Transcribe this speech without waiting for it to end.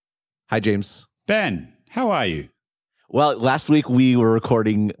Hi, James. Ben, how are you? Well, last week we were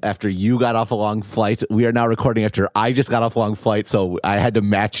recording after you got off a long flight. We are now recording after I just got off a long flight, so I had to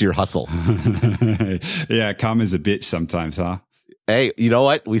match your hustle. Yeah, karma's a bitch sometimes, huh? Hey, you know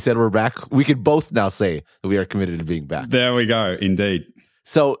what? We said we're back. We can both now say that we are committed to being back. There we go, indeed.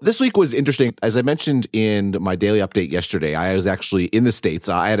 So this week was interesting. As I mentioned in my daily update yesterday, I was actually in the States.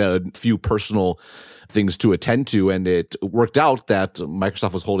 I had a few personal things to attend to, and it worked out that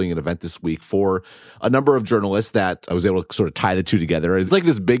Microsoft was holding an event this week for a number of journalists that I was able to sort of tie the two together. It's like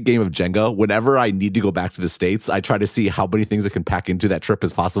this big game of Jenga. Whenever I need to go back to the States, I try to see how many things I can pack into that trip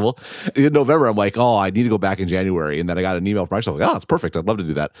as possible. In November, I'm like, oh, I need to go back in January. And then I got an email from Microsoft, like, oh, that's perfect. I'd love to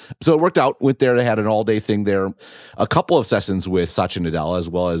do that. So it worked out. Went there. They had an all-day thing there, a couple of sessions with Satya Nadella, as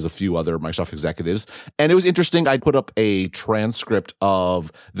well as a few other Microsoft executives. And it was interesting. I put up a transcript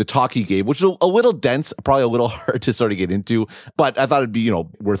of the talk he gave, which is a little dense, probably a little hard to sort of get into, but I thought it'd be,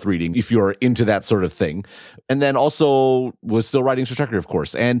 worth reading if you're into that sort of thing. And then also was still writing Stratechery, of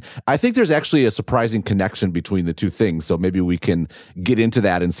course. And I think there's actually a surprising connection between the two things. So maybe we can get into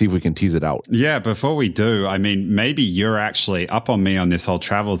that and see if we can tease it out. Yeah, before we do, maybe you're actually up on me on this whole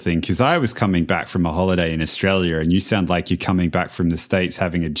travel thing, because I was coming back from a holiday in Australia and you sound like you're coming back from the States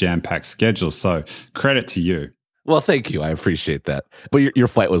having a jam-packed schedule. So credit to you. Well, thank you. I appreciate that. But your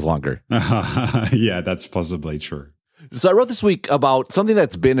flight was longer. Yeah, that's possibly true. So I wrote this week about something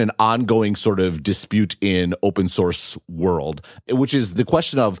that's been an ongoing sort of dispute in open source world, which is the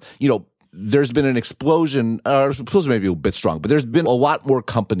question of, there's been an explosion, explosion may be a bit strong, but there's been a lot more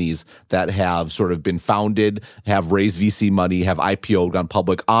companies that have sort of been founded, have raised VC money, have IPO'd, gone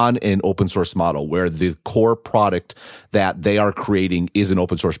public on an open source model where the core product that they are creating is an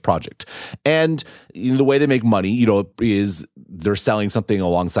open source project. And the way they make money, is they're selling something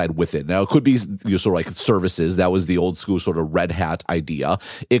alongside with it. Now, it could be sort of like services. That was the old school sort of Red Hat idea.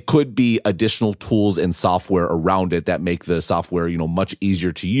 It could be additional tools and software around it that make the software, much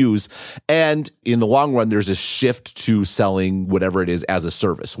easier to use. And in the long run, there's a shift to selling whatever it is as a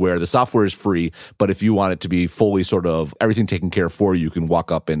service, where the software is free, but if you want it to be fully sort of everything taken care of for you, you can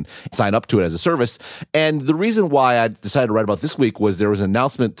walk up and sign up to it as a service. And the reason why I decided to write about this week was there was an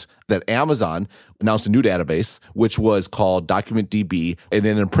announcement that Amazon announced a new database, which was called DocumentDB, and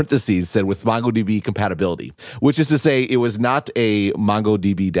then in parentheses said with MongoDB compatibility, which is to say it was not a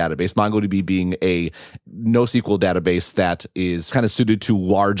MongoDB database, MongoDB being a NoSQL database that is kind of suited to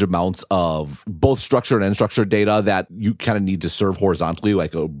large amounts of both structured and unstructured data that you kind of need to serve horizontally,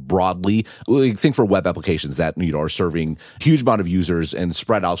 like broadly. Think for web applications that are serving a huge amount of users and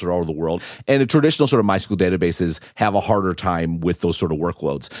spread out sort of all over the world. And the traditional sort of MySQL databases have a harder time with those sort of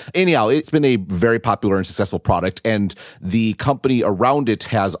workloads. Anyhow, it's been a very popular and successful product, and the company around it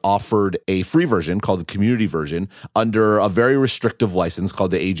has offered a free version called the community version under a very restrictive license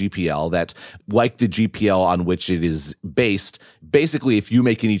called the AGPL that, like the GPL on which it is based, basically if you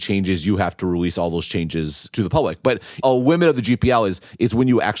make any changes, you have to release all those changes to the public. But a limit of the GPL is when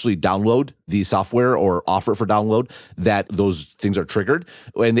you actually download the software or offer it for download, that those things are triggered.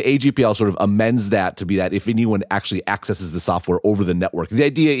 And the AGPL sort of amends that to be that if anyone actually accesses the software over the network. The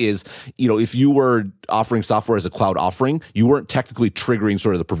idea is, if you were offering software as a cloud offering, you weren't technically triggering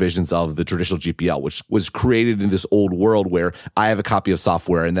sort of the provisions of the traditional GPL, which was created in this old world where I have a copy of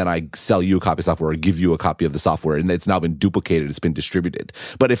software and then I sell you a copy of software or give you a copy of the software, and it's now been duplicated, it's been distributed.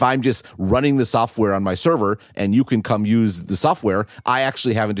 But if I'm just running the software on my server and you can come use the software, I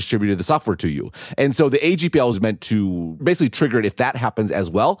actually haven't distributed the software to you. And so the AGPL is meant to basically trigger it if that happens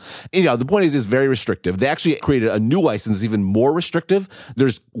as well. And, the point is very restrictive. They actually created a new license that's even more restrictive.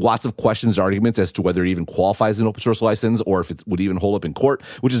 There's lots of questions and arguments as to whether it even qualifies as an open source license or if it would even hold up in court,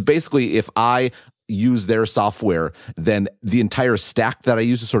 which is basically if I use their software, then the entire stack that I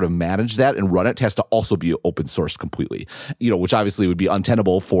use to sort of manage that and run it has to also be open source completely, which obviously would be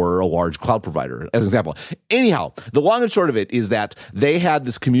untenable for a large cloud provider, as an example. Anyhow, the long and short of it is that they had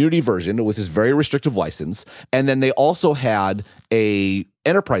this community version with this very restrictive license, and then they also had a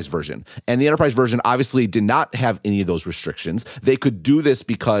enterprise version. And the enterprise version obviously did not have any of those restrictions. They could do this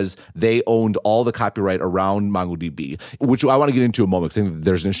because they owned all the copyright around MongoDB, which I want to get into in a moment, because I think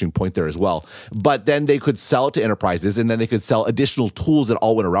there's an interesting point there as well. But then they could sell it to enterprises, and then they could sell additional tools that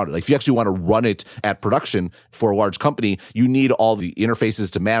all went around it. Like if you actually want to run it at production for a large company, you need all the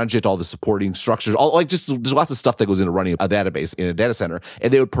interfaces to manage it, all the supporting structures, there's lots of stuff that goes into running a database in a data center,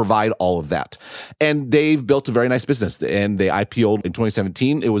 and they would provide all of that. And they've built a very nice business, and they IPO'd IPO'd in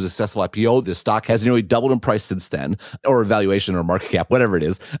 2017. It was a successful IPO. The stock has nearly doubled in price since then, or valuation or market cap, whatever it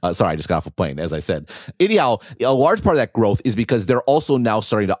is. Sorry, I just got off a plane, as I said. Anyhow, a large part of that growth is because they're also now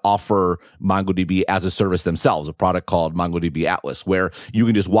starting to offer MongoDB as a service themselves, a product called MongoDB Atlas, where you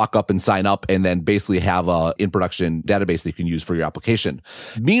can just walk up and sign up and then basically have a in-production database that you can use for your application.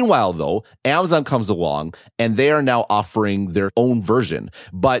 Meanwhile, though, Amazon comes along and they are now offering their own version.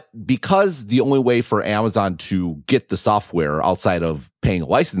 But because the only way for Amazon to get the software outside of paying a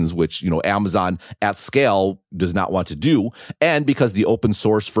license, which, Amazon at scale does not want to do, and because the open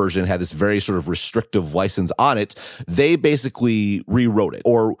source version had this very sort of restrictive license on it, they basically rewrote it,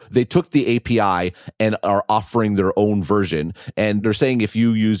 or they took the API and are offering their own version. And they're saying if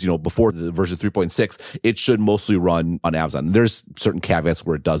you use, before the version 3.6, it should mostly run on Amazon. There's certain caveats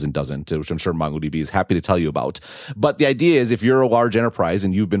where it does and doesn't, which I'm sure MongoDB is happy to tell you about. But the idea is if you're a large enterprise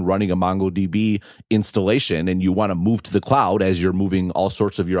and you've been running a MongoDB installation and you want to move to the cloud as you're moving all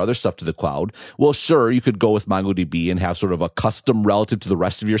sorts of your other stuff to the cloud, well, sure, you could go with MongoDB and have sort of a custom relative to the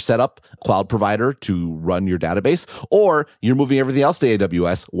rest of your setup cloud provider to run your database, or you're moving everything else to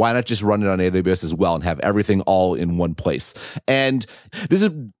AWS. Why not just run it on AWS as well and have everything all in one place? And this is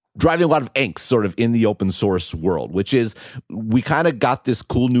driving a lot of angst sort of in the open source world, which is we kind of got this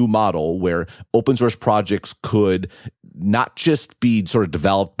cool new model where open source projects could not just be sort of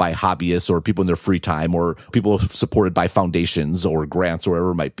developed by hobbyists or people in their free time or people supported by foundations or grants or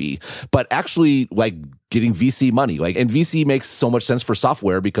whatever it might be, but actually like getting VC money. And VC makes so much sense for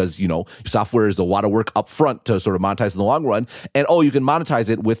software because, software is a lot of work up front to sort of monetize in the long run. And, you can monetize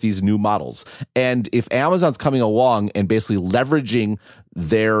it with these new models. And if Amazon's coming along and basically leveraging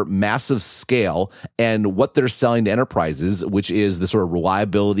their massive scale and what they're selling to enterprises, which is the sort of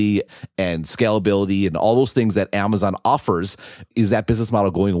reliability and scalability and all those things that Amazon offers, is that business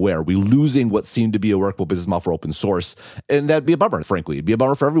model going away? Are we losing what seemed to be a workable business model for open source? And that'd be a bummer, frankly. It'd be a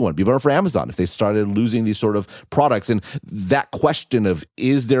bummer for everyone. It'd be a bummer for Amazon if they started losing these sort of products. And that question of,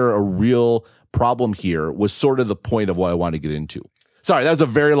 is there a real problem here, was sort of the point of what I want to get into. Sorry, that was a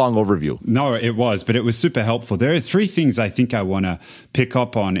very long overview. No, it was, but it was super helpful. There are three things I think I want to pick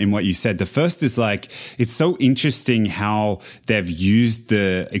up on in what you said. The first is it's so interesting how they've used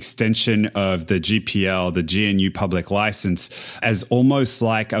the extension of the GPL, the GNU public license, as almost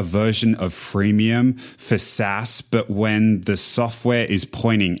like a version of freemium for SaaS, but when the software is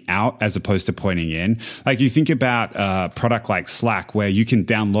pointing out as opposed to pointing in. Like you think about a product like Slack, where you can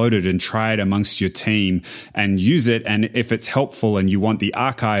download it and try it amongst your team and use it. And if it's helpful and you want the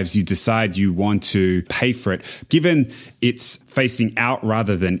archives, you decide you want to pay for it. Given it's facing out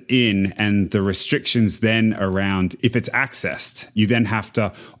rather than in, and the restrictions then around if it's accessed, you then have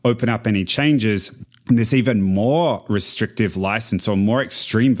to open up any changes. And there's even more restrictive license or more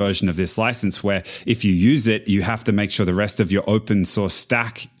extreme version of this license where if you use it, you have to make sure the rest of your open source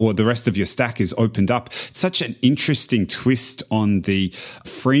stack or the rest of your stack is opened up. It's such an interesting twist on the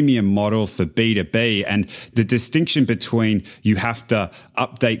freemium model for B2B, and the distinction between you have to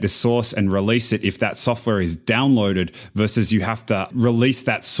update the source and release it if that software is downloaded versus you have to release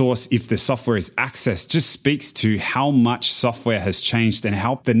that source if the software is accessed just speaks to how much software has changed and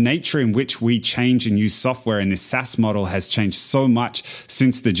how the nature in which we change and use software in this SaaS model has changed so much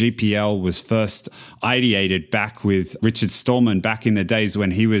since the GPL was first ideated back with Richard Stallman back in the days when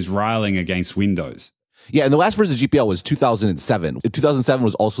he was riling against Windows. Yeah, and the last version of GPL was 2007. 2007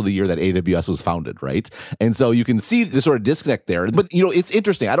 was also the year that AWS was founded, right? And so you can see the sort of disconnect there. But, it's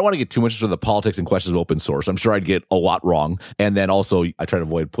interesting. I don't want to get too much into the politics and questions of open source. I'm sure I'd get a lot wrong. And then also, I try to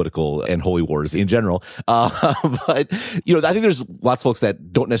avoid political and holy wars in general. But, I think there's lots of folks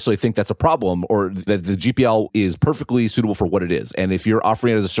that don't necessarily think that's a problem or that the GPL is perfectly suitable for what it is. And if you're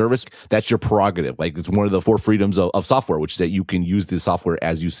offering it as a service, that's your prerogative. It's one of the four freedoms of software, which is that you can use the software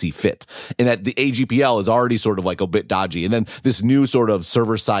as you see fit. And that the AGPL is already sort of a bit dodgy. And then this new sort of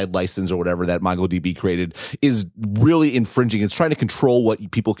server-side license or whatever that MongoDB created is really infringing. It's trying to control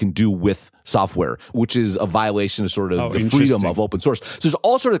what people can do with software, which is a violation of sort of the freedom of open source. So there's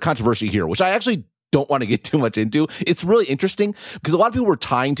all sort of controversy here, which I actually don't want to get too much into. It's really interesting because a lot of people were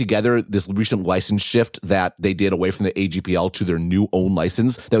tying together this recent license shift that they did away from the AGPL to their new own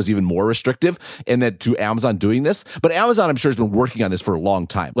license that was even more restrictive, and then to Amazon doing this. But Amazon, I'm sure, has been working on this for a long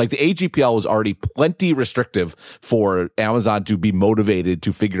time. The AGPL was already plenty restrictive for Amazon to be motivated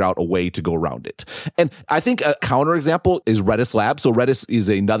to figure out a way to go around it. And I think a counterexample is Redis Labs. So Redis is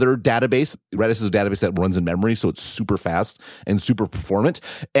another database. Redis is a database that runs in memory, so it's super fast and super performant.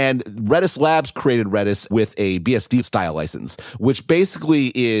 And Redis Labs created integrated Redis with a BSD style license, which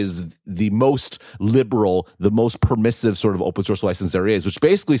basically is the most liberal, the most permissive sort of open source license there is, which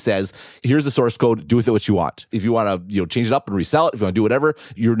basically says, here's the source code, do with it what you want. If you want to, change it up and resell it, if you want to do whatever,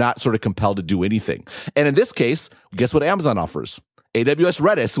 you're not sort of compelled to do anything. And in this case, guess what Amazon offers? AWS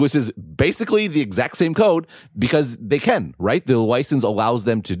Redis, which is basically the exact same code because they can, right? The license allows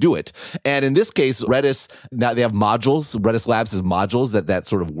them to do it. And in this case, Redis, now they have modules. Redis Labs has modules that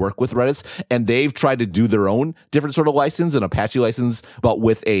sort of work with Redis, and they've tried to do their own different sort of license, an Apache license, but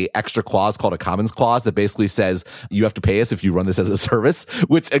with a extra clause called a commons clause that basically says you have to pay us if you run this as a service,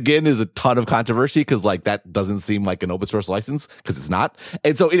 which again is a ton of controversy because like that doesn't seem like an open source license because it's not.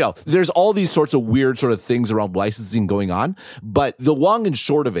 And so, there's all these sorts of weird sort of things around licensing going on, but the long and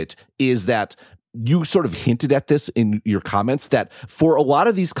short of it is that you sort of hinted at this in your comments that for a lot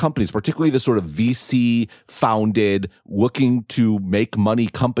of these companies, particularly the sort of VC founded, looking to make money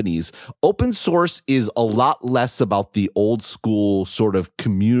companies, open source is a lot less about the old school sort of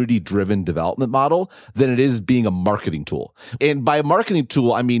community driven development model than it is being a marketing tool. And by a marketing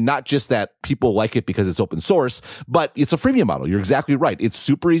tool, I mean, not just that people like it because it's open source, but it's a freemium model. You're exactly right. It's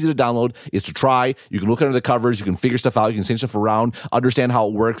super easy to download. It's to try. You can look under the covers. You can figure stuff out. You can change stuff around, understand how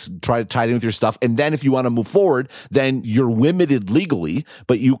it works, try to tie it in with your stuff. And then if you want to move forward, then you're limited legally,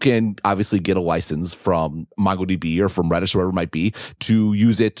 but you can obviously get a license from MongoDB or from Redis or whatever it might be to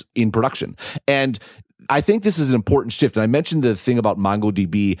use it in production. And I think this is an important shift. And I mentioned the thing about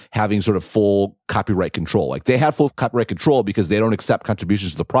MongoDB having sort of full copyright control. Like they have full copyright control because they don't accept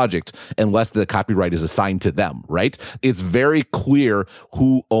contributions to the project unless the copyright is assigned to them, right? It's very clear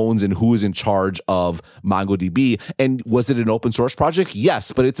who owns and who is in charge of MongoDB. And was it an open source project?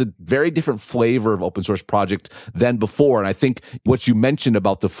 Yes, but it's a very different flavor of open source project than before. And I think what you mentioned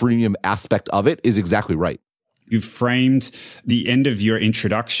about the freemium aspect of it is exactly right. You framed the end of your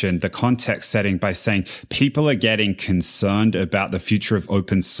introduction, the context setting, by saying people are getting concerned about the future of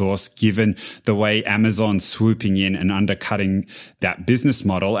open source given the way Amazon's swooping in and undercutting that business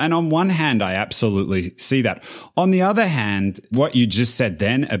model. And on one hand, I absolutely see that. On the other hand, what you just said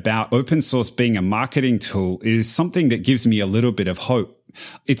then about open source being a marketing tool is something that gives me a little bit of hope.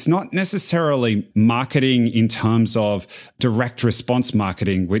 It's not necessarily marketing in terms of direct response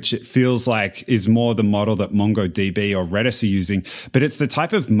marketing, which it feels like is more the model that MongoDB or Redis are using, but it's the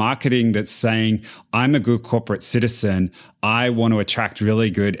type of marketing that's saying, I'm a good corporate citizen. I want to attract really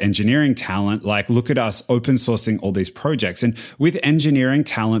good engineering talent. Like, look at us open sourcing all these projects. And with engineering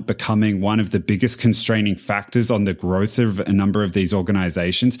talent becoming one of the biggest constraining factors on the growth of a number of these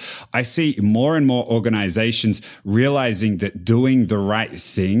organizations, I see more and more organizations realizing that doing the right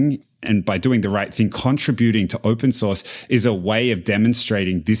thing, and by doing the right thing, contributing to open source, is a way of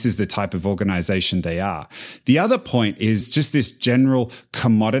demonstrating this is the type of organization they are. The other point is just this general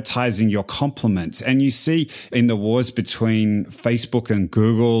commoditizing your compliments. And you see in the wars between Facebook and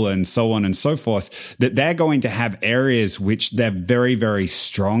Google and so on and so forth, that they're going to have areas which they're very, very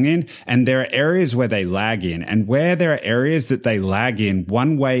strong in. And there are areas where they lag in. And where there are areas that they lag in,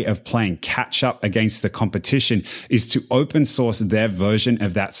 one way of playing catch up against the competition is to open source their version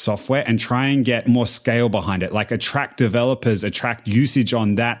of that software and try and get more scale behind it, like attract developers, attract usage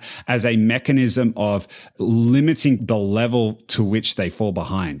on that as a mechanism of limiting the level to which they fall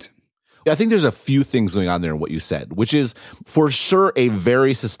behind. I think there's a few things going on there in what you said, which is for sure a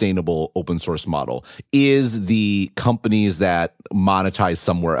very sustainable open source model is the companies that monetize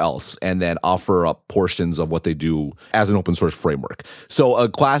somewhere else and then offer up portions of what they do as an open source framework. So a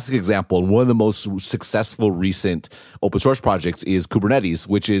classic example, and one of the most successful recent open source projects is Kubernetes,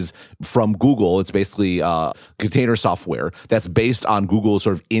 which is from Google. It's basically container software that's based on Google's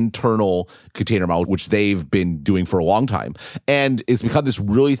sort of internal container model, which they've been doing for a long time. And it's become this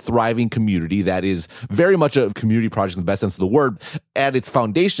really thriving community that is very much a community project in the best sense of the word. At its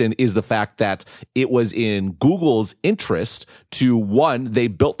foundation is the fact that it was in Google's interest to, one, they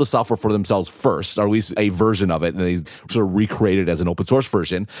built the software for themselves first, or at least a version of it, and they sort of recreated it as an open source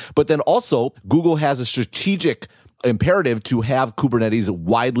version. But then also Google has a strategic imperative to have Kubernetes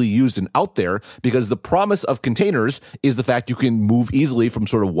widely used and out there, because the promise of containers is the fact you can move easily from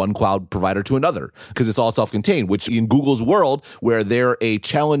sort of one cloud provider to another because it's all self-contained, which in Google's world, where they're a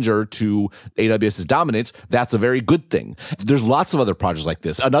challenger to AWS's dominance, that's a very good thing. There's lots of other projects like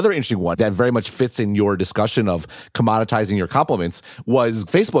this. Another interesting one that very much fits in your discussion of commoditizing your compliments was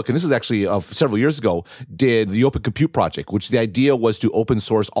Facebook, and this is actually several years ago, did the Open Compute Project, which the idea was to open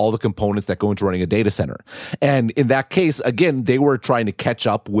source all the components that go into running a data center. And in that case, again, they were trying to catch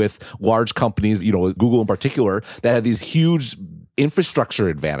up with large companies, Google in particular, that had these huge infrastructure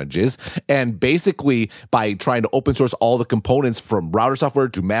advantages. And basically, by trying to open source all the components from router software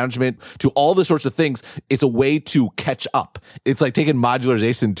to management to all the sorts of things, it's a way to catch up. It's like taking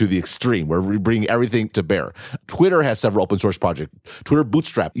modularization to the extreme where we bring everything to bear. Twitter has several open source projects. Twitter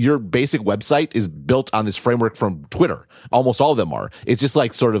Bootstrap, your basic website is built on this framework from Twitter. Almost all of them are. It's just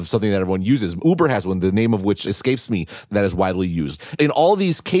like sort of something that everyone uses. Uber has one, the name of which escapes me, that is widely used. In all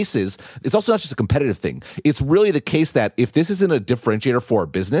these cases, it's also not just a competitive thing. It's really the case that if this isn't a differentiator for a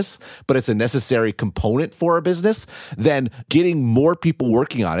business, but it's a necessary component for a business, then getting more people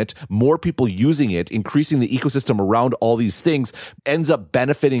working on it, more people using it, increasing the ecosystem around all these things ends up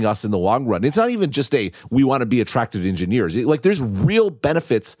benefiting us in the long run. It's not even just we want to be attractive to engineers. There's real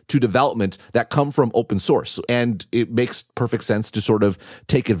benefits to development that come from open source, and it makes perfect sense to sort of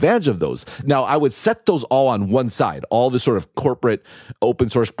take advantage of those. Now, I would set those all on one side, all the sort of corporate open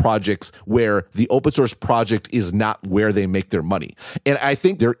source projects where the open source project is not where they make their money. And I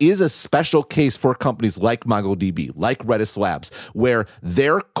think there is a special case for companies like MongoDB, like Redis Labs, where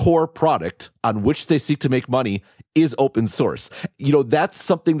their core product on which they seek to make money is open source. That's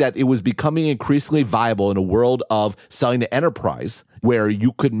something that it was becoming increasingly viable in a world of selling to enterprise where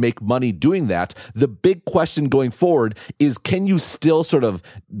you could make money doing that. The big question going forward is, can you still sort of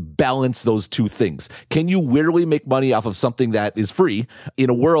balance those two things? Can you literally make money off of something that is free in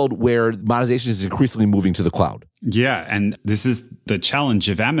a world where monetization is increasingly moving to the cloud? Yeah. And this is the challenge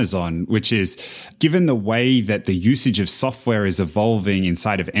of Amazon, which is given the way that the usage of software is evolving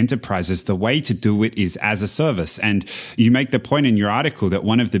inside of enterprises, the way to do it is as a service. And you make the point in your article that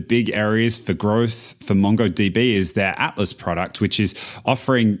one of the big areas for growth for MongoDB is their Atlas product, which is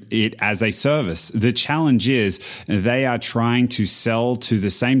offering it as a service. The challenge is they are trying to sell to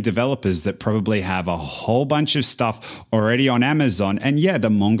the same developers that probably have a whole bunch of stuff already on Amazon. And yeah, the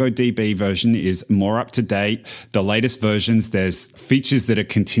MongoDB version is more up to date. The latest versions, there's features that are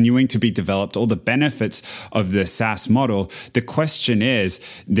continuing to be developed, all the benefits of the SaaS model. The question is,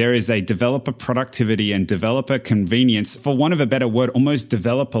 there is a developer productivity and developer convenience, for want of a better word, almost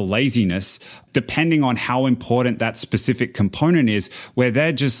developer laziness, depending on how important that specific component is, where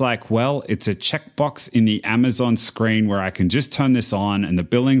they're just like, well, it's a checkbox in the Amazon screen where I can just turn this on and the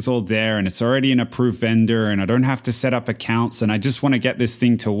billing's all there and it's already an approved vendor and I don't have to set up accounts and I just want to get this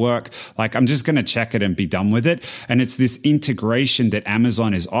thing to work. Like, I'm just going to check it and be done with it. And it's this integration that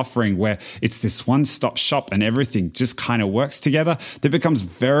Amazon is offering where it's this one-stop shop and everything just kind of works together that becomes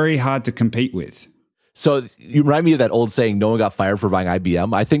very hard to compete with. So you remind me of that old saying, no one got fired for buying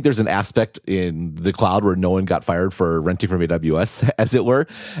IBM. I think there's an aspect in the cloud where no one got fired for renting from AWS, as it were.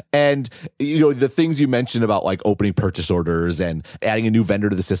 And, the things you mentioned about like opening purchase orders and adding a new vendor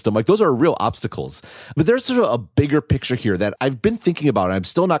to the system, like those are real obstacles. But there's sort of a bigger picture here that I've been thinking about, and I'm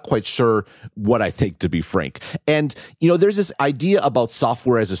still not quite sure what I think, to be frank. And, there's this idea about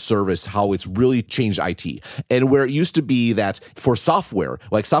software as a service, how it's really changed IT. And where it used to be that for software,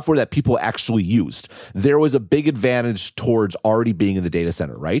 like software that people actually used, there was a big advantage towards already being in the data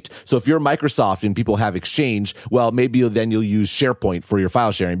center, right? So if you're Microsoft and people have Exchange, well, maybe then you'll use SharePoint for your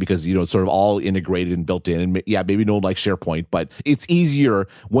file sharing because, it's sort of all integrated and built in. And yeah, maybe no one likes SharePoint, but it's easier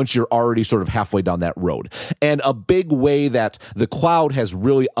once you're already sort of halfway down that road. And a big way that the cloud has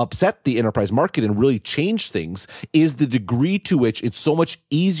really upset the enterprise market and really changed things is the degree to which it's so much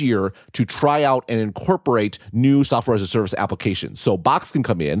easier to try out and incorporate new software as a service applications. So Box can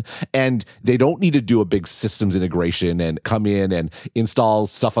come in and they don't need to do a big systems integration and come in and install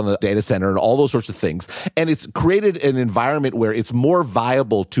stuff on the data center and all those sorts of things. And it's created an environment where it's more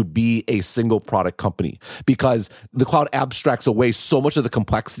viable to be a single product company because the cloud abstracts away so much of the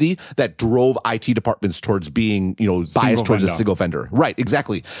complexity that drove IT departments towards being, biased towards a single vendor. Right,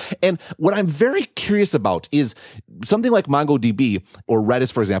 exactly. And what I'm very curious about is something like MongoDB or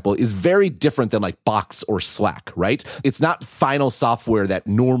Redis, for example, is very different than like Box or Slack, right? It's not final software that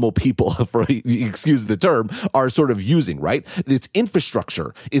normal people, for excuse the term, are sort of using, right? It's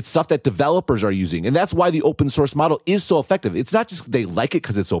infrastructure. It's stuff that developers are using. And that's why the open source model is so effective. It's not just they like it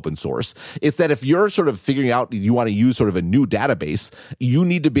because it's open source. It's that if you're sort of figuring out you want to use sort of a new database, you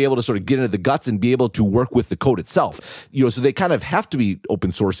need to be able to sort of get into the guts and be able to work with the code itself. So they kind of have to be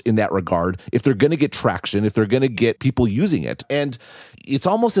open source in that regard if they're going to get traction, if they're going to get people using it. And it's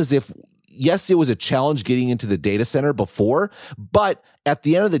almost as if, yes, it was a challenge getting into the data center before, but at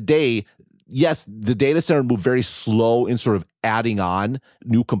the end of the day, yes, the data center moved very slow in sort of adding on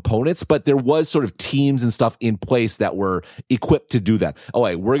new components, but there was sort of teams and stuff in place that were equipped to do that. Oh,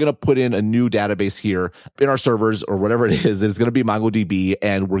 wait, we're going to put in a new database here in our servers or whatever it is. It's going to be MongoDB,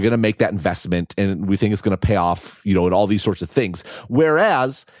 and we're going to make that investment, and we think it's going to pay off, and all these sorts of things.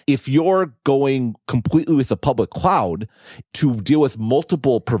 Whereas if you're going completely with the public cloud to deal with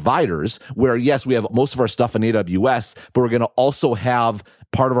multiple providers, where yes, we have most of our stuff in AWS, but we're going to also have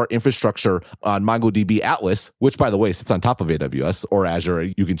part of our infrastructure on MongoDB Atlas, which, by the way, sits on top of AWS or Azure.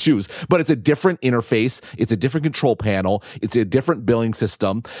 You can choose, but it's a different interface. It's a different control panel. It's a different billing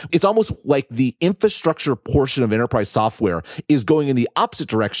system. It's almost like the infrastructure portion of enterprise software is going in the opposite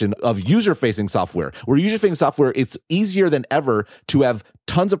direction of user-facing software. Where user-facing software, it's easier than ever to have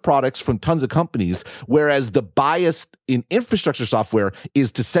tons of products from tons of companies, whereas the bias in infrastructure software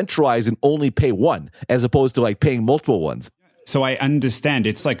is to centralize and only pay one, as opposed to like paying multiple ones. So I understand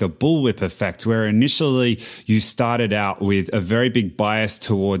it's like a bullwhip effect where initially you started out with a very big bias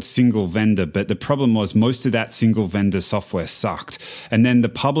towards single vendor, but the problem was most of that single vendor software sucked. And then the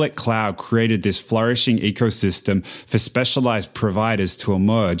public cloud created this flourishing ecosystem for specialized providers to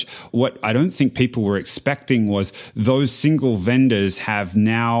emerge. What I don't think people were expecting was those single vendors have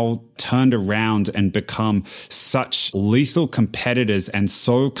now turned around and become such lethal competitors and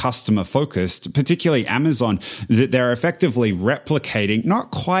so customer focused, particularly Amazon, that they're effectively replicating, not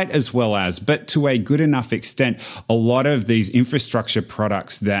quite as well as, but to a good enough extent, a lot of these infrastructure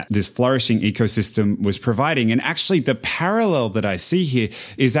products that this flourishing ecosystem was providing. And actually the parallel that I see here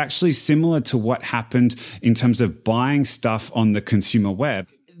is actually similar to what happened in terms of buying stuff on the consumer web.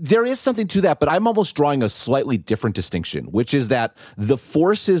 There is something to that, but I'm almost drawing a slightly different distinction, which is that the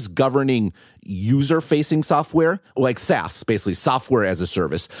forces governing user-facing software, like SaaS, basically software as a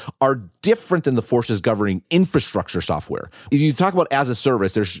service, are different than the forces governing infrastructure software. If you talk about as a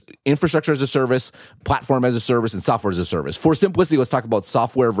service, there's infrastructure as a service, platform as a service, and software as a service. For simplicity, let's talk about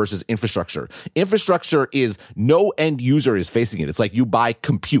software versus infrastructure. Infrastructure is no end user is facing it. It's like you buy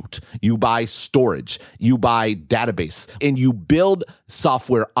compute, you buy storage, you buy database, and you build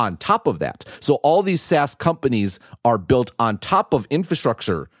software on top of that. So all these SaaS companies are built on top of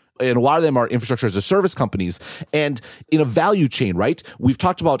infrastructure, and a lot of them are infrastructure as a service companies. And in a value chain, right? We've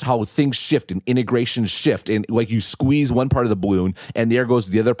talked about how things shift and integrations shift, and like you squeeze one part of the balloon and there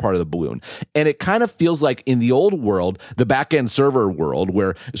goes the other part of the balloon. And it kind of feels like in the old world, the back-end server world,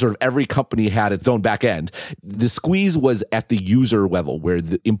 where sort of every company had its own back-end, the squeeze was at the user level, where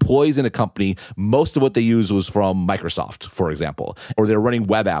the employees in a company, most of what they used was from Microsoft, for example, or they're running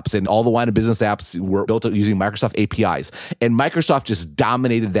web apps, and all the line of business apps were built using Microsoft APIs. And Microsoft just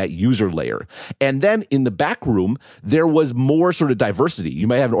dominated that user layer. And then in the back room, there was more sort of diversity. You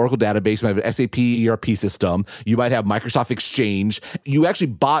might have an Oracle database, you might have an SAP ERP system, you might have Microsoft Exchange. You actually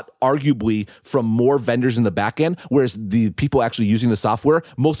bought arguably from more vendors in the back end, whereas the people actually using the software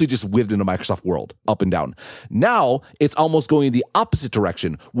mostly just lived in a Microsoft world, up and down. Now it's almost going in the opposite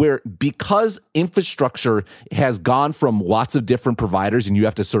direction, where because infrastructure has gone from lots of different providers and you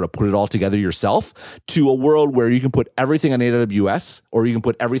have to sort of put it all together yourself, to a world where you can put everything on AWS or you can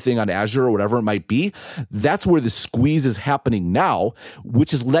put everything on Azure or whatever it might be. That's where the squeeze is happening now,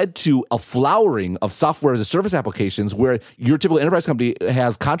 which has led to a flowering of software as a service applications, where your typical enterprise company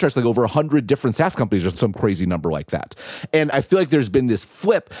has contracts like over 100 different SaaS companies or some crazy number like that. And I feel like there's been this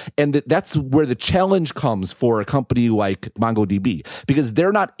flip, and that's where the challenge comes for a company like MongoDB, because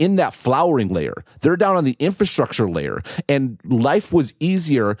they're not in that flowering layer. They're down on the infrastructure layer, and life was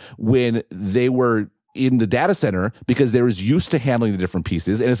easier when they were in the data center because they was used to handling the different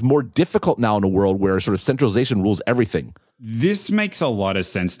pieces. And it's more difficult now in a world where sort of centralization rules everything. This makes a lot of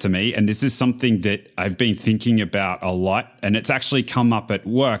sense to me. And this is something that I've been thinking about a lot. And it's actually come up at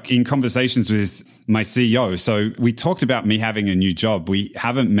work in conversations with my CEO. So we talked about me having a new job. We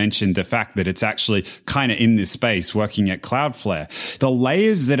haven't mentioned the fact that it's actually kind of in this space working at Cloudflare. The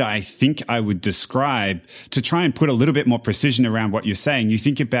layers that I think I would describe to try and put a little bit more precision around what you're saying, you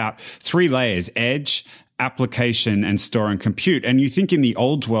think about 3 layers: edge, application, and store and compute. And you think in the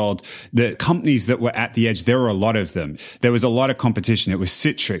old world, the companies that were at the edge, there were a lot of them. There was a lot of competition. It was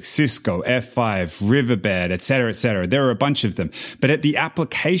Citrix, Cisco, F5, Riverbed, et cetera, et cetera. There were a bunch of them. But at the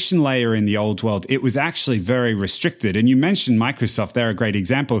application layer in the old world, it was actually very restricted. And you mentioned Microsoft. They're a great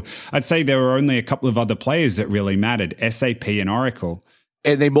example. I'd say there were only a couple of other players that really mattered: SAP and Oracle.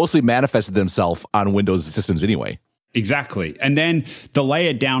 And they mostly manifested themselves on Windows systems anyway. Exactly. And then the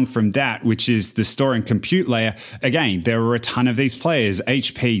layer down from that, which is the store and compute layer, again, there were a ton of these players,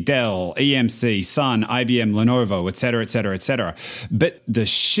 HP, Dell, EMC, Sun, IBM, Lenovo, et cetera, et cetera, et cetera. But the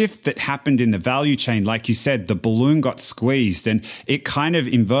shift that happened in the value chain, like you said, the balloon got squeezed and it kind of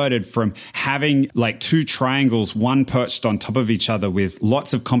inverted from having like two triangles, one perched on top of each other with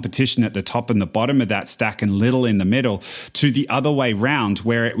lots of competition at the top and the bottom of that stack and little in the middle, to the other way round,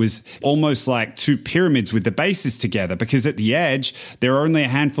 where it was almost like two pyramids with the bases together. Because at the edge, there are only a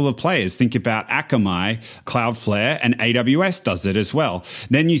handful of players. Think about Akamai, Cloudflare, and AWS does it as well.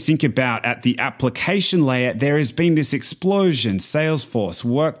 Then you think about at the application layer, there has been this explosion. Salesforce,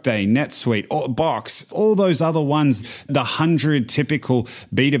 Workday, NetSuite, Box, all those other ones, the 100 typical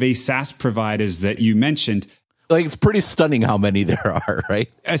B2B SaaS providers that you mentioned. Like, it's pretty stunning how many there are, right?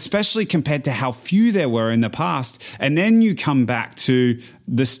 Especially compared to how few there were in the past. And then you come back to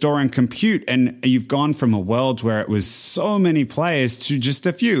the store and compute, and you've gone from a world where it was so many players to just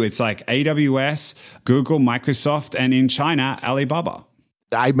a few. It's like AWS, Google, Microsoft, and in China, Alibaba.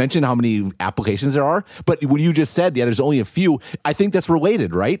 I mentioned how many applications there are, but when you just said, yeah, there's only a few, I think that's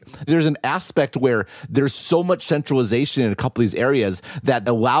related, right? There's an aspect where there's so much centralization in a couple of these areas that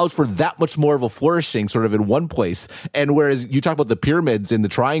allows for that much more of a flourishing sort of in one place. And whereas you talk about the pyramids and the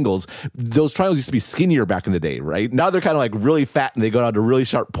triangles, those triangles used to be skinnier back in the day, right? Now they're kind of like really fat and they go down to really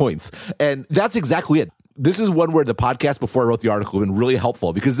sharp points. And that's exactly it. This is one where the podcast before I wrote the article have been really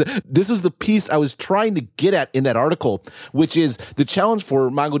helpful, because this was the piece I was trying to get at in that article, which is the challenge for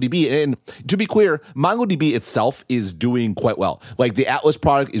MongoDB. And to be clear, MongoDB itself is doing quite well. Like, the Atlas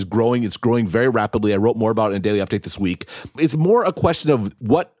product is growing. It's growing very rapidly. I wrote more about it in a daily update this week. It's more a question of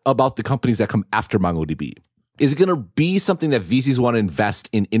what about the companies that come after MongoDB? Is it going to be something that VCs want to invest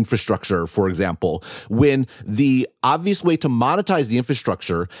in infrastructure, for example, when the obvious way to monetize the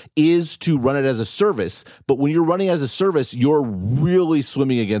infrastructure is to run it as a service? But when you're running it as a service, you're really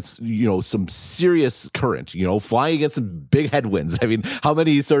swimming against, some serious current, flying against some big headwinds. I mean, how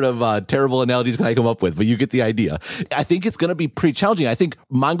many sort of terrible analogies can I come up with? But you get the idea. I think it's going to be pretty challenging. I think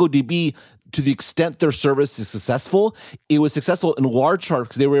MongoDB, to the extent their service is successful, it was successful in large part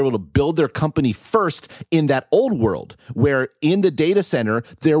because they were able to build their company first in that old world, where in the data center,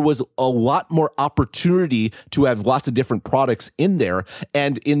 there was a lot more opportunity to have lots of different products in there.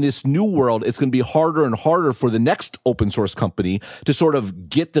 And in this new world, it's going to be harder and harder for the next open source company to sort of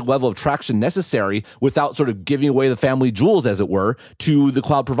get the level of traction necessary without sort of giving away the family jewels, as it were, to the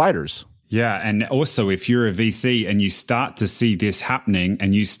cloud providers. Yeah. And also, if you're a VC and you start to see this happening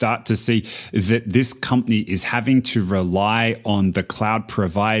and you start to see that this company is having to rely on the cloud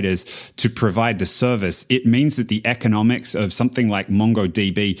providers to provide the service, it means that the economics of something like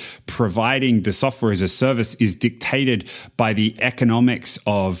MongoDB providing the software as a service is dictated by the economics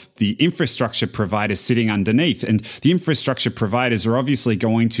of the infrastructure providers sitting underneath. And the infrastructure providers are obviously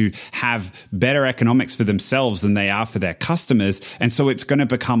going to have better economics for themselves than they are for their customers. And so it's going to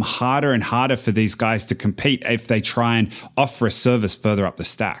become harder and harder for these guys to compete if they try and offer a service further up the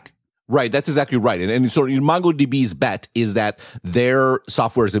stack. Right. That's exactly right. And so MongoDB's bet is that their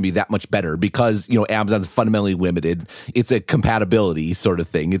software is going to be that much better because, Amazon's fundamentally limited. It's a compatibility sort of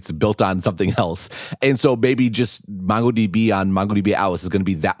thing. It's built on something else. And so maybe just MongoDB on MongoDB Atlas is going to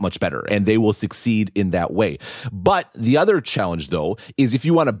be that much better, and they will succeed in that way. But the other challenge, though, is if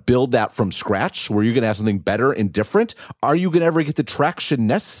you want to build that from scratch where you're going to have something better and different, are you going to ever get the traction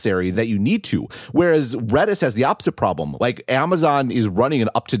necessary that you need to? Whereas Redis has the opposite problem. Like, Amazon is running an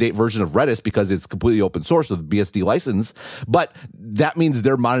up-to-date version of Redis because it's completely open source with a BSD license, but that means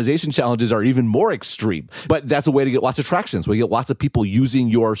their monetization challenges are even more extreme. But that's a way to get lots of traction. So you get lots of people using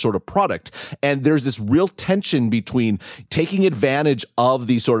your sort of product. And there's this real tension between taking advantage of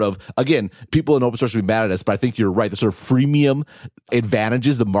the sort of, again, people in open source will be mad at us, but I think you're right, the sort of freemium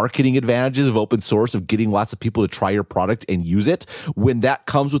advantages, the marketing advantages of open source, of getting lots of people to try your product and use it, when that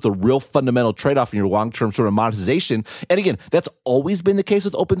comes with a real fundamental trade-off in your long-term sort of monetization. And again, that's always been the case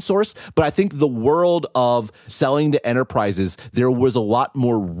with open source. But I think the world of selling to enterprises, there was a lot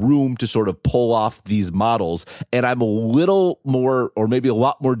more room to sort of pull off these models. And I'm a little more, or maybe a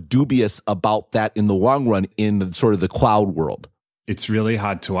lot more, dubious about that in the long run in sort of the cloud world. It's really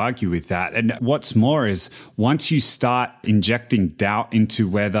hard to argue with that. And what's more is, once you start injecting doubt into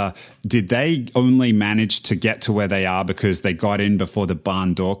whether did they only manage to get to where they are because they got in before the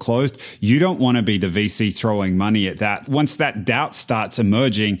barn door closed, you don't want to be the VC throwing money at that. Once that doubt starts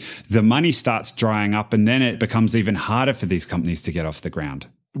emerging, the money starts drying up, and then it becomes even harder for these companies to get off the ground.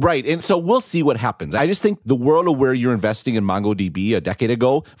 Right. And so we'll see what happens. I just think the world of where you're investing in MongoDB a decade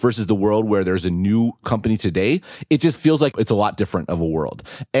ago versus the world where there's a new company today, it just feels like it's a lot different of a world.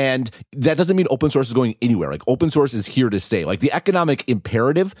 And that doesn't mean open source is going anywhere. Like open source is here to stay. Like the economic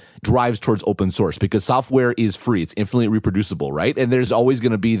imperative drives towards open source because software is free. It's infinitely reproducible, right? And there's always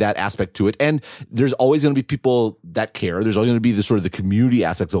going to be that aspect to it. And there's always going to be people that care. There's always going to be the sort of the community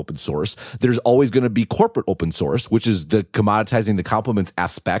aspects of open source. There's always going to be corporate open source, which is the commoditizing the compliments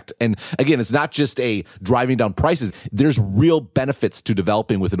aspect. And again, it's not just a driving down prices. There's real benefits to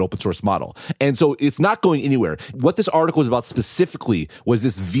developing with an open source model. And so it's not going anywhere. What this article is about specifically was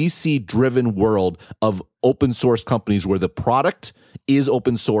this VC driven world of open source companies where the product is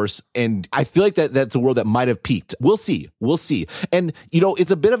open source. And I feel like that's a world that might have peaked. We'll see. And,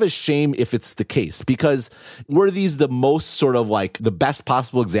 it's a bit of a shame if it's the case because were these the most sort of like the best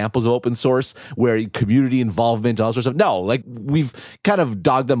possible examples of open source where community involvement and all sorts of stuff? No, like we've kind of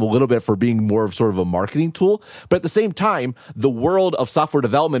dogged them a little bit for being more of sort of a marketing tool. But at the same time, the world of software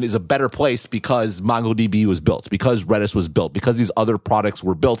development is a better place because MongoDB was built, because Redis was built, because these other products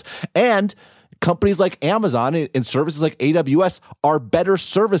were built. And companies like Amazon and services like AWS are better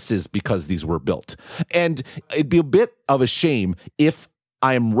services because these were built. And it'd be a bit of a shame if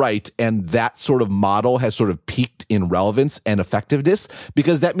I'm right and that sort of model has sort of peaked in relevance and effectiveness,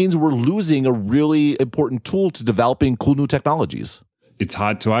 because that means we're losing a really important tool to developing cool new technologies. It's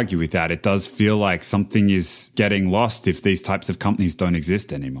hard to argue with that. It does feel like something is getting lost if these types of companies don't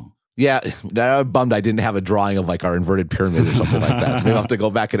exist anymore. Yeah, I'm bummed I didn't have a drawing of like our inverted pyramid or something like that. Maybe I'll have to go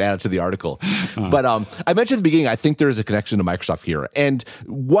back and add it to the article. But I mentioned at the beginning, I think there's a connection to Microsoft here. And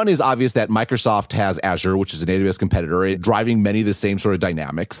one is obvious that Microsoft has Azure, which is an AWS competitor, driving many of the same sort of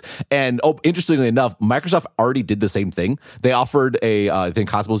dynamics. And interestingly enough, Microsoft already did the same thing. They offered I think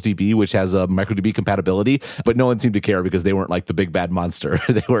Cosmos DB, which has a MicroDB compatibility, but no one seemed to care because they weren't like the big bad monster.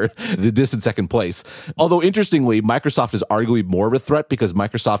 They were the distant second place. Although interestingly, Microsoft is arguably more of a threat because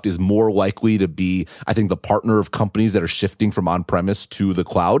Microsoft is more likely to be, I think, the partner of companies that are shifting from on-premise to the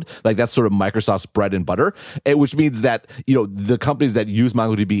cloud. Like that's sort of Microsoft's bread and butter, which means that, the companies that use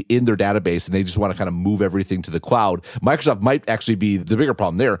MongoDB in their database and they just want to kind of move everything to the cloud, Microsoft might actually be the bigger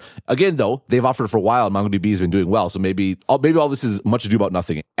problem there. Again, though, they've offered for a while and MongoDB has been doing well. So maybe all this is much ado about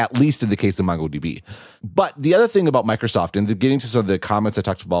nothing, at least in the case of MongoDB. But the other thing about Microsoft, and getting to some of the comments I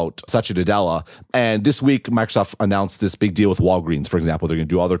talked about Satya Nadella, and this week Microsoft announced this big deal with Walgreens, for example. They're going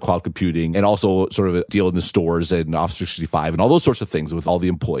to do all their cloud computing and also sort of a deal in the stores and Office 365 and all those sorts of things with all the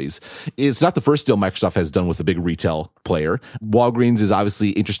employees. It's not the first deal Microsoft has done with a big retail player. Walgreens is obviously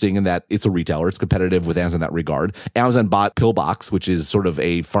interesting in that it's a retailer. It's competitive with Amazon in that regard. Amazon bought Pillbox, which is sort of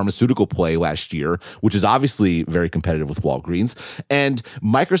a pharmaceutical play last year, which is obviously very competitive with Walgreens. And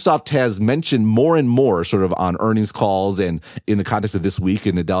Microsoft has mentioned more and more sort of on earnings calls and in the context of this week,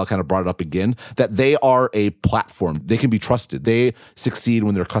 and Nadella kind of brought it up again, that they are a platform. They can be trusted. They succeed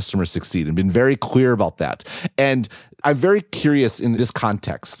when their customers succeed, and been very clear about that. And I'm very curious in this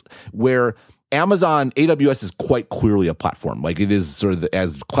context where Amazon, AWS is quite clearly a platform. Like it is sort of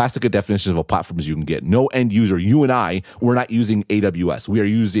as classic a definition of a platform as you can get. No end user, you and I, we're not using AWS. We are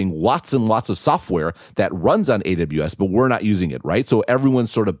using lots and lots of software that runs on AWS, but we're not using it, right? So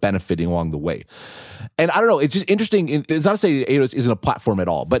everyone's sort of benefiting along the way. And I don't know, it's just interesting. It's not to say AWS isn't a platform at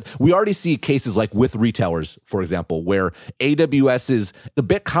all, but we already see cases like with retailers, for example, where AWS is a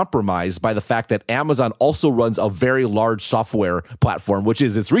bit compromised by the fact that Amazon also runs a very large software platform, which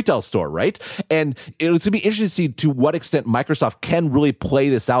is its retail store, right? And it's going to be interesting to see to what extent Microsoft can really play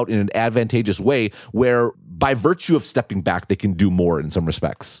this out in an advantageous way where by virtue of stepping back, they can do more in some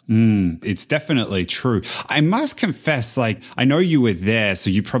respects. It's definitely true. I must confess, I know you were there,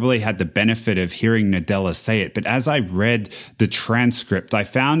 so you probably had the benefit of hearing Nadella say it, but as I read the transcript, I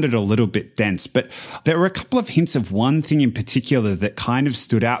found it a little bit dense. But there were a couple of hints of one thing in particular that kind of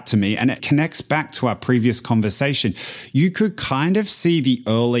stood out to me, and it connects back to our previous conversation. You could kind of see the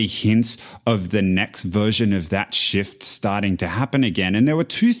early hints of the next version of that shift starting to happen again. And there were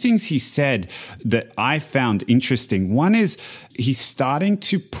two things he said that I found interesting. One is he's starting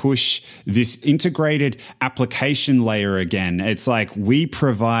to push this integrated application layer again. It's like we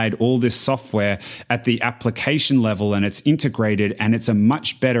provide all this software at the application level and it's integrated and it's a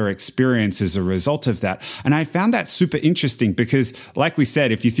much better experience as a result of that. And I found that super interesting because, like we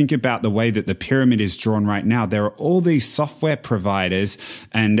said, if you think about the way that the pyramid is drawn right now, there are all these software providers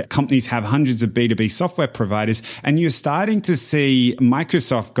and companies have hundreds of B2B software providers, and you're starting to see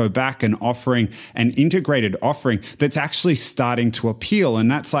Microsoft go back and offering an integrated integrated offering that's actually starting to appeal. And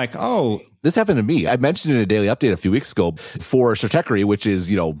that's like, oh, this happened to me. I mentioned in a daily update a few weeks ago for Stratechery, which is,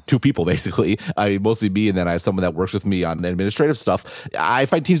 two people basically. Mostly me, and then I have someone that works with me on administrative stuff. I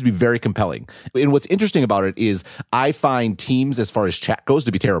find Teams to be very compelling. And what's interesting about it is I find Teams, as far as chat goes,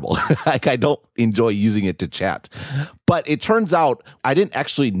 to be terrible. Like, I don't enjoy using it to chat. But it turns out I didn't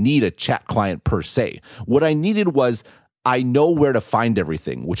actually need a chat client per se. What I needed was I know where to find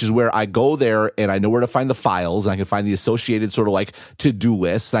everything, which is where I go there and I know where to find the files. And I can find the associated sort of like to-do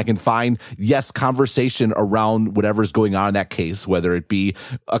lists. I can find, conversation around whatever's going on in that case, whether it be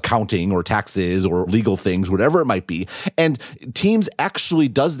accounting or taxes or legal things, whatever it might be. And Teams actually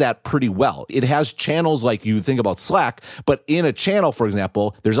does that pretty well. It has channels like you think about Slack, but in a channel, for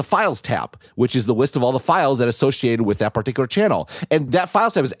example, there's a files tab, which is the list of all the files that are associated with that particular channel. And that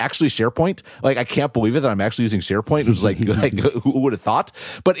files tab is actually SharePoint. Like, I can't believe it that I'm actually using SharePoint. It was like who would have thought?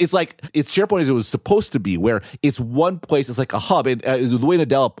 But it's like, it's SharePoint as it was supposed to be, where it's one place, it's like a hub. And the way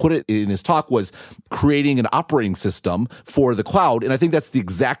Nadella put it in his talk was creating an operating system for the cloud. And I think that's the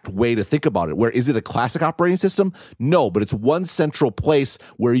exact way to think about it. Where is it a classic operating system? No, but it's one central place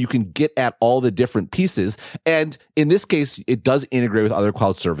where you can get at all the different pieces. And in this case, it does integrate with other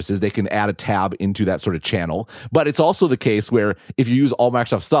cloud services. They can add a tab into that sort of channel. But it's also the case where if you use all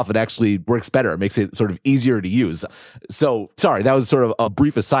Microsoft stuff, it actually works better. It makes it sort of easier to use. So, sorry, that was sort of a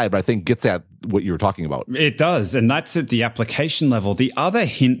brief aside, but I think gets at what you were talking about. It does. And that's at the application level. The other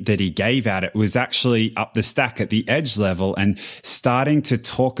hint that he gave at it was actually up the stack at the edge level and starting to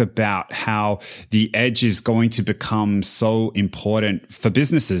talk about how the edge is going to become so important for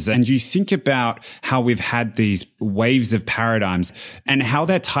businesses. And you think about how we've had these waves of paradigms and how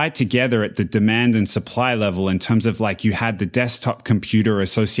they're tied together at the demand and supply level in terms of, like, you had the desktop computer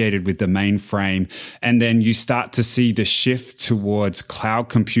associated with the mainframe, and then you start to see the shift towards cloud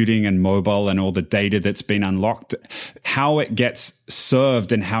computing and mobile and all the data that's been unlocked, how it gets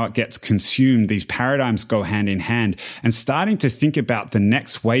served and how it gets consumed. These paradigms go hand in hand, and starting to think about the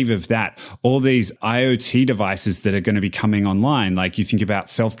next wave of that, all these IoT devices that are going to be coming online. Like, you think about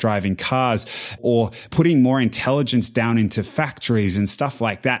self-driving cars or putting more intelligence down into factories and stuff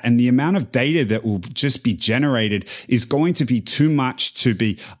like that. And the amount of data that will just be generated is going to be too much to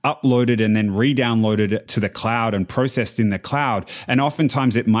be uploaded and then re-downloaded to the cloud and processed in the cloud. And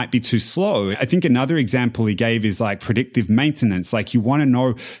oftentimes it might be too slow. I think another example he gave is like predictive maintenance. Like, you want to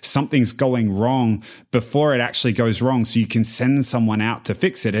know something's going wrong before it actually goes wrong, so you can send someone out to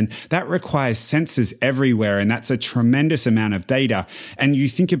fix it. And that requires sensors everywhere. And that's a tremendous amount of data. And you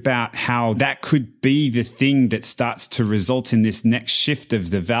think about how that could be the thing that starts to result in this next shift of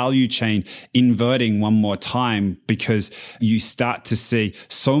the value chain inverting one more time, because you start to see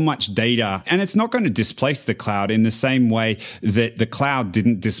so much data, and it's not going to displace the cloud in the same way that the cloud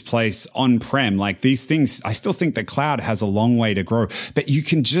didn't displace on-prem. Like, these things, I still think the cloud has a long way to grow, but you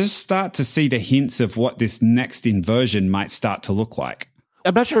can just start to see the hints of what this next inversion might start to look like.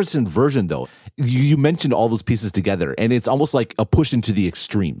 I'm not sure it's inversion, though. You mentioned all those pieces together, and it's almost like a push into the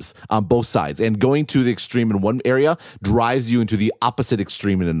extremes on both sides. And going to the extreme in one area drives you into the opposite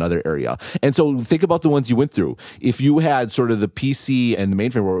extreme in another area. And so think about the ones you went through. If you had sort of the PC and the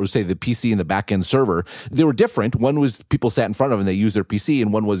mainframe, or say the PC and the back-end server, they were different. One was people sat in front of and they used their PC,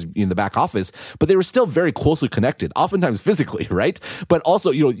 and one was in the back office, but they were still very closely connected, oftentimes physically, right? But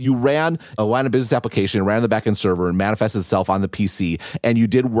also, you ran a line of business application, ran the back-end server, and manifested itself on the PC, and you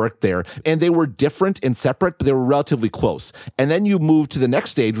did work there. And they were different and separate, but they were relatively close. And then you move to the next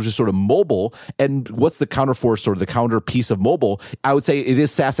stage, which is sort of mobile. And what's the counterforce or the counter piece of mobile? I would say it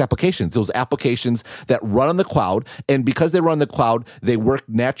is SaaS applications, those applications that run on the cloud. And because they run on the cloud, they work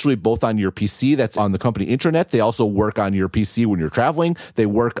naturally both on your PC that's on the company intranet. They also work on your PC when you're traveling. They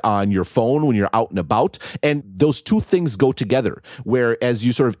work on your phone when you're out and about. And those two things go together, where as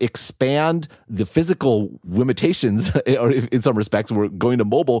you sort of expand the physical limitations, or in some respects, we're going to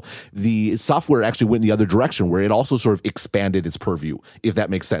mobile, the software actually went in the other direction, where it also sort of expanded its purview, if that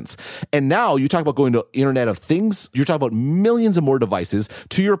makes sense. And now you talk about going to Internet of Things, you're talking about millions of more devices,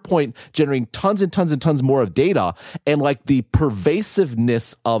 to your point, generating tons and tons and tons more of data, and like the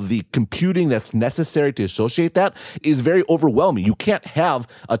pervasiveness of the computing that's necessary to associate that is very overwhelming. You can't have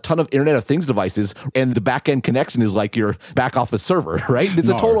a ton of Internet of Things devices and the back-end connection is like your back office server, right? It's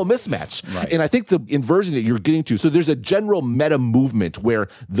a total mismatch. Right. And I think the inversion that you're getting to, so there's a general meta movement where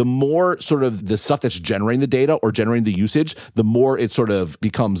the more sort of the stuff that's generating the data or generating the usage, the more it sort of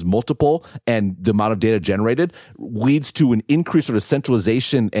becomes multiple, and the amount of data generated leads to an increased sort of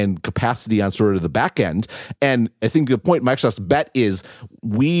centralization and capacity on sort of the back end. And I think the point Microsoft's bet is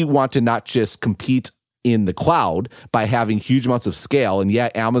we want to not just compete in the cloud by having huge amounts of scale. And yeah,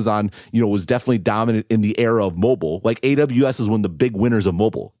 Amazon, was definitely dominant in the era of mobile. Like AWS is one of the big winners of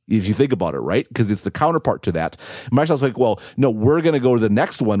mobile, if you think about it, right? Because it's the counterpart to that. Microsoft's like, well, no, we're going to go to the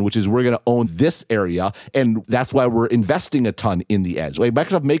next one, which is we're going to own this area. And that's why we're investing a ton in the edge. Like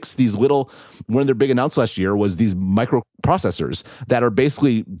Microsoft makes these one of their big announcements last year was these microprocessors that are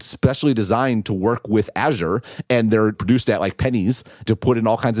basically specially designed to work with Azure, and they're produced at like pennies to put in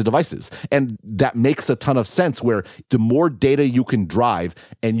all kinds of devices. And that makes a ton of sense, where the more data you can drive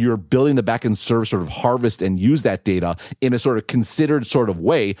and you're building the backend service sort of harvest and use that data in a sort of considered sort of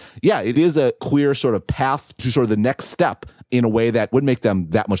way, yeah, it is a clear sort of path to sort of the next step in a way that would make them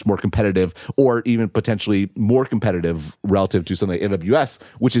that much more competitive, or even potentially more competitive relative to something like AWS,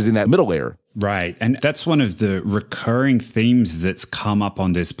 which is in that middle layer. Right. And that's one of the recurring themes that's come up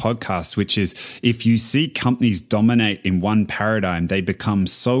on this podcast, which is if you see companies dominate in one paradigm, they become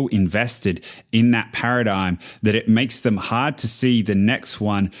so invested in that paradigm that it makes them hard to see the next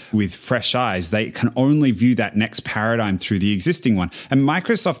one with fresh eyes. They can only view that next paradigm through the existing one. And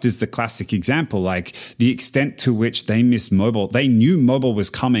Microsoft is the classic example, like the extent to which they missed mobile. They knew mobile was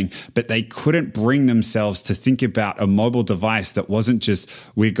coming, but they couldn't bring themselves to think about a mobile device that wasn't just,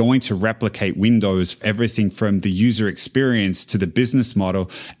 we're going to replicate Windows, everything from the user experience to the business model.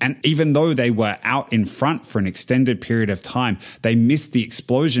 And even though they were out in front for an extended period of time, they missed the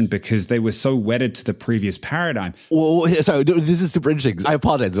explosion because they were so wedded to the previous paradigm. Well, sorry, this is super interesting. I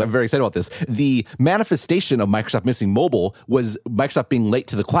apologize. I'm very excited about this. The manifestation of Microsoft missing mobile was Microsoft being late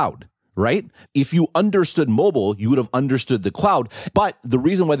to the cloud. Right? If you understood mobile, you would have understood the cloud. But the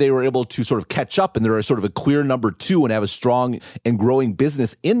reason why they were able to sort of catch up and they're sort of a clear number two and have a strong and growing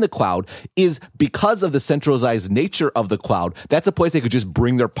business in the cloud is because of the centralized nature of the cloud. That's a place they could just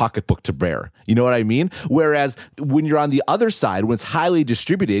bring their pocketbook to bear. You know what I mean? Whereas when you're on the other side, when it's highly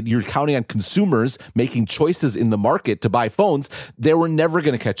distributed, you're counting on consumers making choices in the market to buy phones. They were never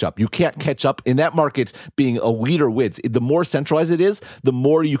going to catch up. You can't catch up in that market. Being a leader wins. The more centralized it is, the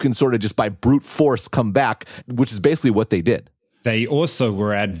more you can sort of just by brute force come back, which is basically what they did. They also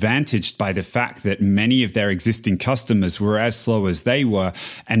were advantaged by the fact that many of their existing customers were as slow as they were.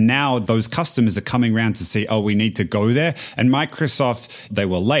 And now those customers are coming around to see, we need to go there. And Microsoft, they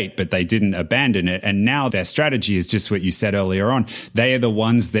were late, but they didn't abandon it. And now their strategy is just what you said earlier on. They are the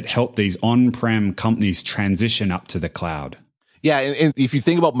ones that help these on-prem companies transition up to the cloud. Yeah, and if you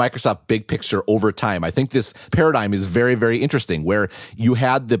think about Microsoft big picture over time, I think this paradigm is very, very interesting, where you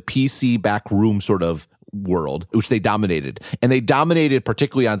had the PC backroom sort of world, which they dominated. And they dominated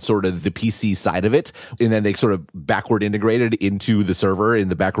particularly on sort of the PC side of it. And then they sort of backward integrated into the server in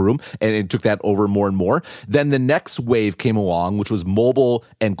the back room and it took that over more and more. Then the next wave came along, which was mobile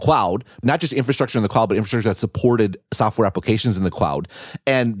and cloud, not just infrastructure in the cloud, but infrastructure that supported software applications in the cloud.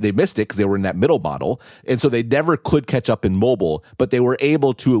 And they missed it because they were in that middle model. And so they never could catch up in mobile, but they were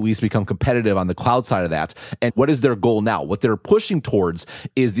able to at least become competitive on the cloud side of that. And what is their goal now? What they're pushing towards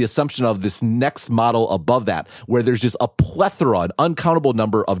is the assumption of this next model above that, where there's just a plethora, an uncountable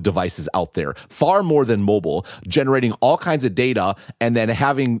number of devices out there, far more than mobile, generating all kinds of data, and then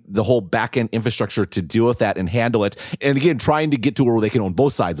having the whole backend infrastructure to deal with that and handle it. And again, trying to get to where they can own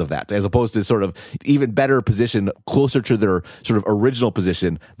both sides of that, as opposed to sort of even better position, closer to their sort of original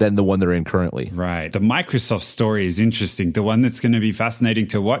position than the one they're in currently. Right. The Microsoft story is interesting. The one that's going to be fascinating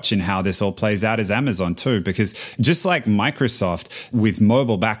to watch and how this all plays out is Amazon too, because just like Microsoft with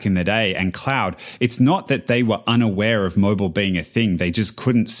mobile back in the day and cloud, it's not that they were unaware of mobile being a thing. They just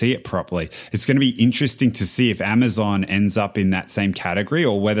couldn't see it properly. It's going to be interesting to see if Amazon ends up in that same category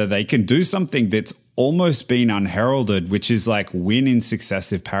or whether they can do something that's almost been unheralded, which is like win in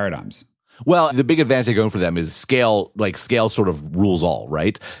successive paradigms. Well, the big advantage they're going for them is scale, like scale sort of rules all,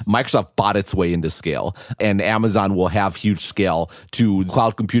 right? Microsoft bought its way into scale, and Amazon will have huge scale to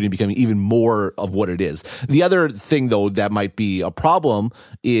cloud computing becoming even more of what it is. The other thing, though, that might be a problem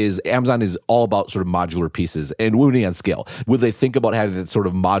is Amazon is all about sort of modular pieces and winning on scale. Would they think about having that sort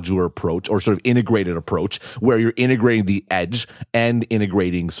of modular approach or sort of integrated approach where you're integrating the edge and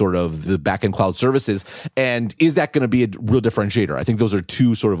integrating sort of the backend cloud services? And is that going to be a real differentiator? I think those are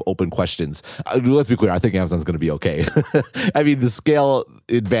two sort of open questions. Let's be clear. I think Amazon's going to be okay. I mean, the scale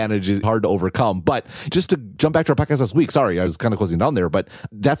advantage is hard to overcome. But just to jump back to our podcast last week, sorry, I was kind of closing down there, but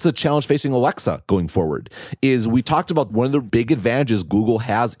that's the challenge facing Alexa going forward. Is we talked about one of the big advantages Google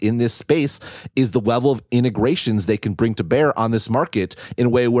has in this space is the level of integrations they can bring to bear on this market in a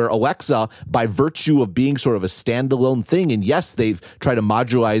way where Alexa, by virtue of being sort of a standalone thing, and yes, they've tried to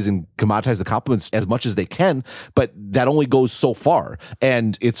modularize and commoditize the complements as much as they can, but that only goes so far.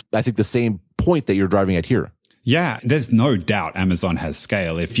 And it's, I think, the same point that you're driving at here. Yeah, there's no doubt Amazon has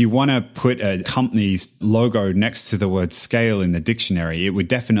scale. If you want to put a company's logo next to the word scale in the dictionary, it would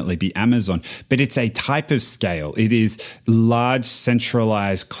definitely be Amazon. But it's a type of scale. It is large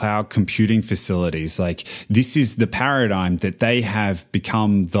centralized cloud computing facilities. Like, this is the paradigm that they have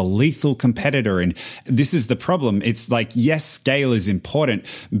become the lethal competitor. And this is the problem. It's like, yes, scale is important,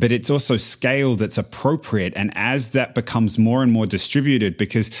 but it's also scale that's appropriate. And as that becomes more and more distributed,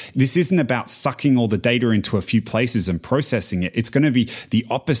 because this isn't about sucking all the data into a few places and processing it. It's going to be the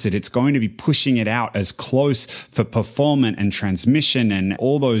opposite. It's going to be pushing it out as close for performance and transmission and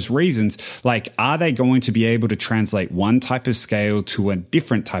all those reasons. Like, are they going to be able to translate one type of scale to a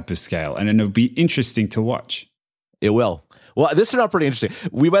different type of scale? And it'll be interesting to watch. It will. Well, this turned out pretty interesting.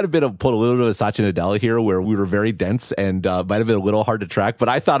 We might have put a little bit of Satya Nadella here where we were very dense and might have been a little hard to track, but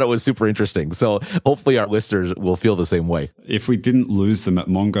I thought it was super interesting. So hopefully our listeners will feel the same way. If we didn't lose them at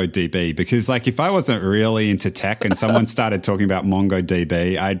MongoDB, because like if I wasn't really into tech and someone started talking about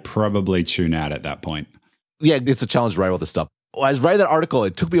MongoDB, I'd probably tune out at that point. Yeah, it's a challenge to write all this stuff. Well, I was writing that article.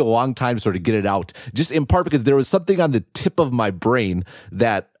 It took me a long time to sort of get it out, just in part because there was something on the tip of my brain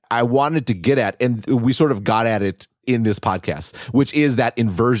that I wanted to get at, and we sort of got at it in this podcast, which is that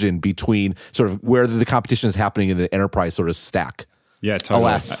inversion between sort of where the competition is happening in the enterprise sort of stack. Yeah, totally.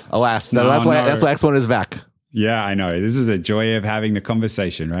 Alas. No, that's why Exponent is back. Yeah, I know. This is the joy of having the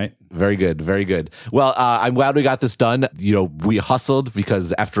conversation, right? Very good. Very good. Well, I'm glad we got this done. You know, we hustled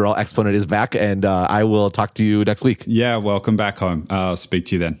because after all, Exponent is back, and I will talk to you next week. Yeah, welcome back home. I'll speak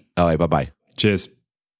to you then. All right, bye-bye. Cheers.